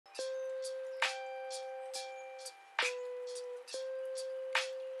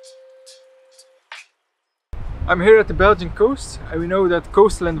I'm here at the Belgian coast, and we know that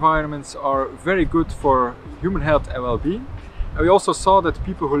coastal environments are very good for human health and well-being. And we also saw that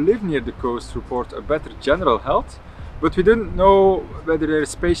people who live near the coast report a better general health, but we didn't know whether there is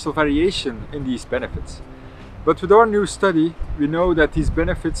spatial variation in these benefits. But with our new study, we know that these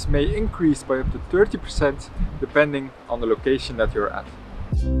benefits may increase by up to 30% depending on the location that you're at.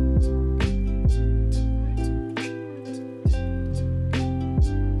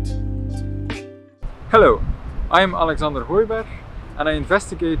 Hello, I'm Alexander Hooyberg and I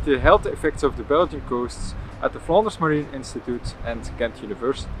investigate the health effects of the Belgian coasts at the Flanders Marine Institute and Ghent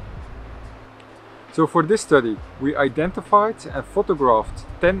University. So for this study, we identified and photographed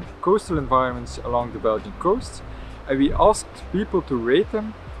 10 coastal environments along the Belgian coast, and we asked people to rate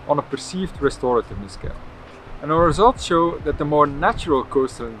them on a perceived restorativeness scale. And our results show that the more natural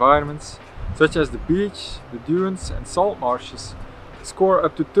coastal environments, such as the beach, the dunes and salt marshes, score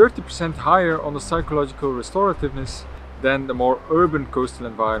up to 30% higher on the psychological restorativeness than the more urban coastal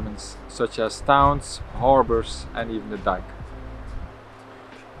environments, such as towns, harbors and even the dike.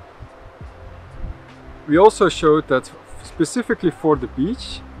 We also showed that specifically for the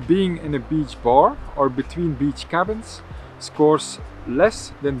beach, being in a beach bar or between beach cabins scores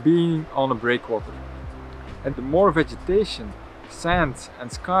less than being on a breakwater. And the more vegetation, sand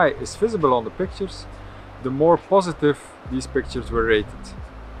and sky is visible on the pictures, the more positive these pictures were rated.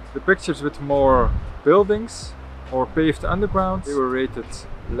 The pictures with more buildings or paved underground, they were rated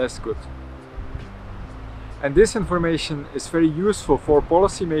less good. And this information is very useful for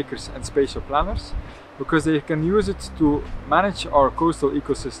policymakers and spatial planners because they can use it to manage our coastal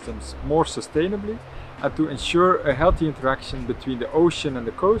ecosystems more sustainably and to ensure a healthy interaction between the ocean and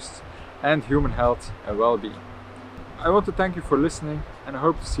the coast and human health and well-being. I want to thank you for listening and I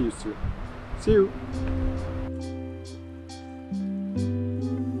hope to see you soon. See you!